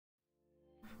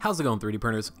How's it going, 3D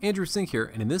printers? Andrew Sink here,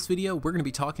 and in this video we're going to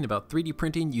be talking about 3D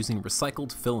printing using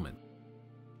recycled filament.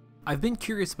 I've been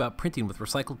curious about printing with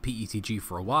recycled PETG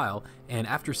for a while, and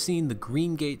after seeing the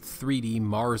GreenGate3D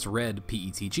Mars Red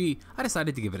PETG, I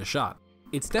decided to give it a shot.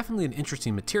 It's definitely an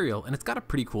interesting material, and it's got a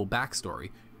pretty cool backstory.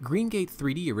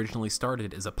 GreenGate3D originally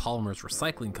started as a polymers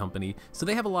recycling company, so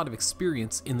they have a lot of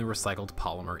experience in the recycled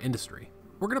polymer industry.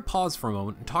 We're going to pause for a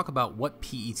moment and talk about what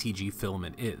PETG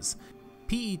filament is.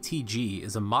 PETG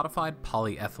is a modified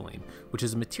polyethylene, which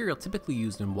is a material typically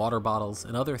used in water bottles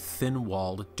and other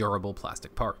thin-walled, durable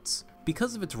plastic parts.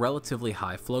 Because of its relatively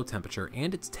high flow temperature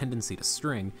and its tendency to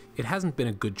string, it hasn't been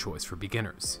a good choice for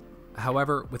beginners.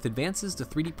 However, with advances to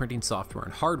 3D printing software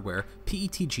and hardware,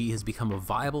 PETG has become a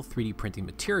viable 3D printing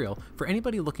material for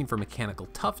anybody looking for mechanical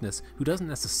toughness who doesn't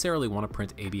necessarily want to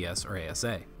print ABS or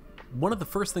ASA. One of the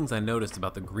first things I noticed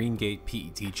about the GreenGate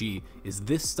PETG is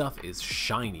this stuff is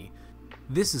shiny.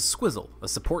 This is Squizzle, a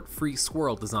support-free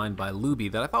squirrel designed by Loubie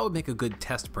that I thought would make a good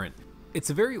test print. It's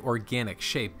a very organic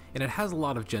shape, and it has a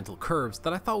lot of gentle curves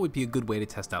that I thought would be a good way to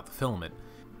test out the filament.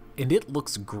 And it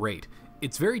looks great.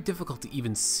 It's very difficult to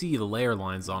even see the layer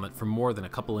lines on it from more than a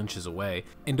couple inches away,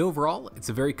 and overall, it's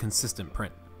a very consistent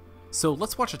print. So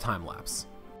let's watch a time lapse.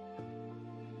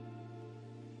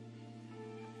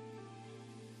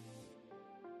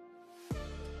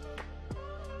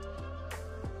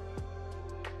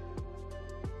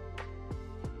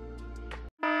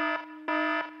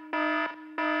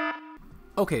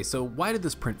 Okay, so why did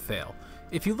this print fail?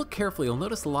 If you look carefully, you'll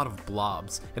notice a lot of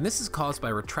blobs, and this is caused by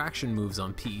retraction moves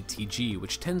on PETG,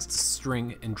 which tends to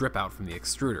string and drip out from the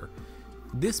extruder.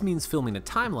 This means filming a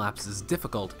time-lapse is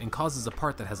difficult and causes a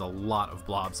part that has a lot of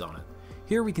blobs on it.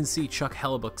 Here we can see Chuck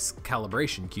Hellebuck's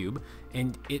Calibration Cube,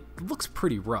 and it looks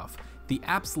pretty rough. The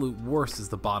absolute worst is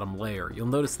the bottom layer. You'll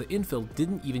notice the infill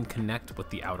didn't even connect with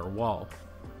the outer wall.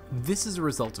 This is a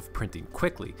result of printing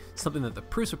quickly, something that the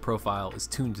Prusa profile is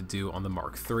tuned to do on the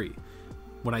Mark III.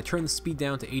 When I turned the speed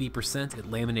down to 80%,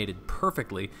 it laminated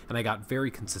perfectly, and I got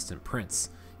very consistent prints.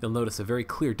 You'll notice a very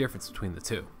clear difference between the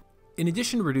two. In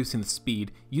addition to reducing the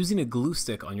speed, using a glue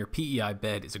stick on your PEI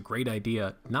bed is a great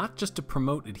idea, not just to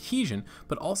promote adhesion,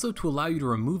 but also to allow you to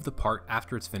remove the part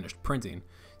after it's finished printing.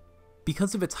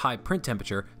 Because of its high print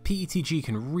temperature, PETG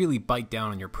can really bite down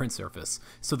on your print surface,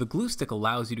 so the glue stick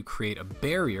allows you to create a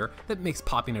barrier that makes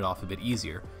popping it off a bit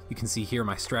easier. You can see here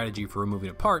my strategy for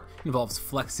removing a part involves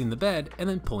flexing the bed and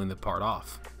then pulling the part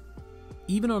off.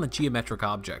 Even on a geometric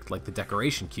object like the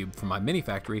decoration cube from my mini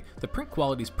factory, the print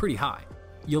quality is pretty high.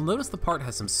 You'll notice the part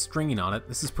has some stringing on it.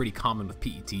 This is pretty common with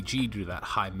PETG due to that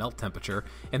high melt temperature,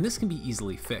 and this can be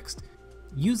easily fixed.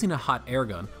 Using a hot air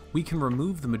gun, we can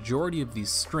remove the majority of these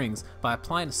strings by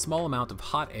applying a small amount of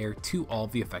hot air to all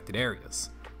the affected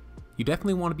areas. You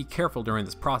definitely want to be careful during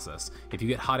this process. If you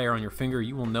get hot air on your finger,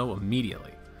 you will know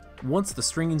immediately. Once the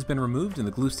stringing's been removed and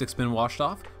the glue stick's been washed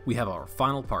off, we have our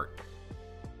final part.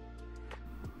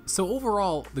 So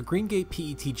overall, the GreenGate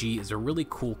PETG is a really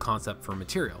cool concept for a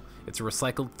material. It's a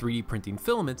recycled 3D printing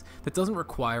filament that doesn't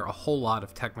require a whole lot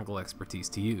of technical expertise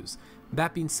to use.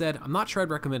 That being said, I'm not sure I'd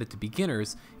recommend it to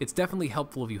beginners. It's definitely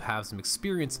helpful if you have some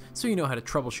experience so you know how to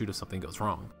troubleshoot if something goes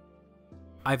wrong.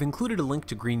 I've included a link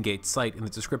to GreenGate's site in the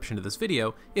description of this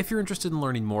video if you're interested in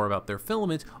learning more about their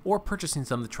filament or purchasing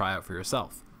some to try out for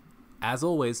yourself. As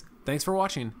always, thanks for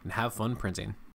watching and have fun printing.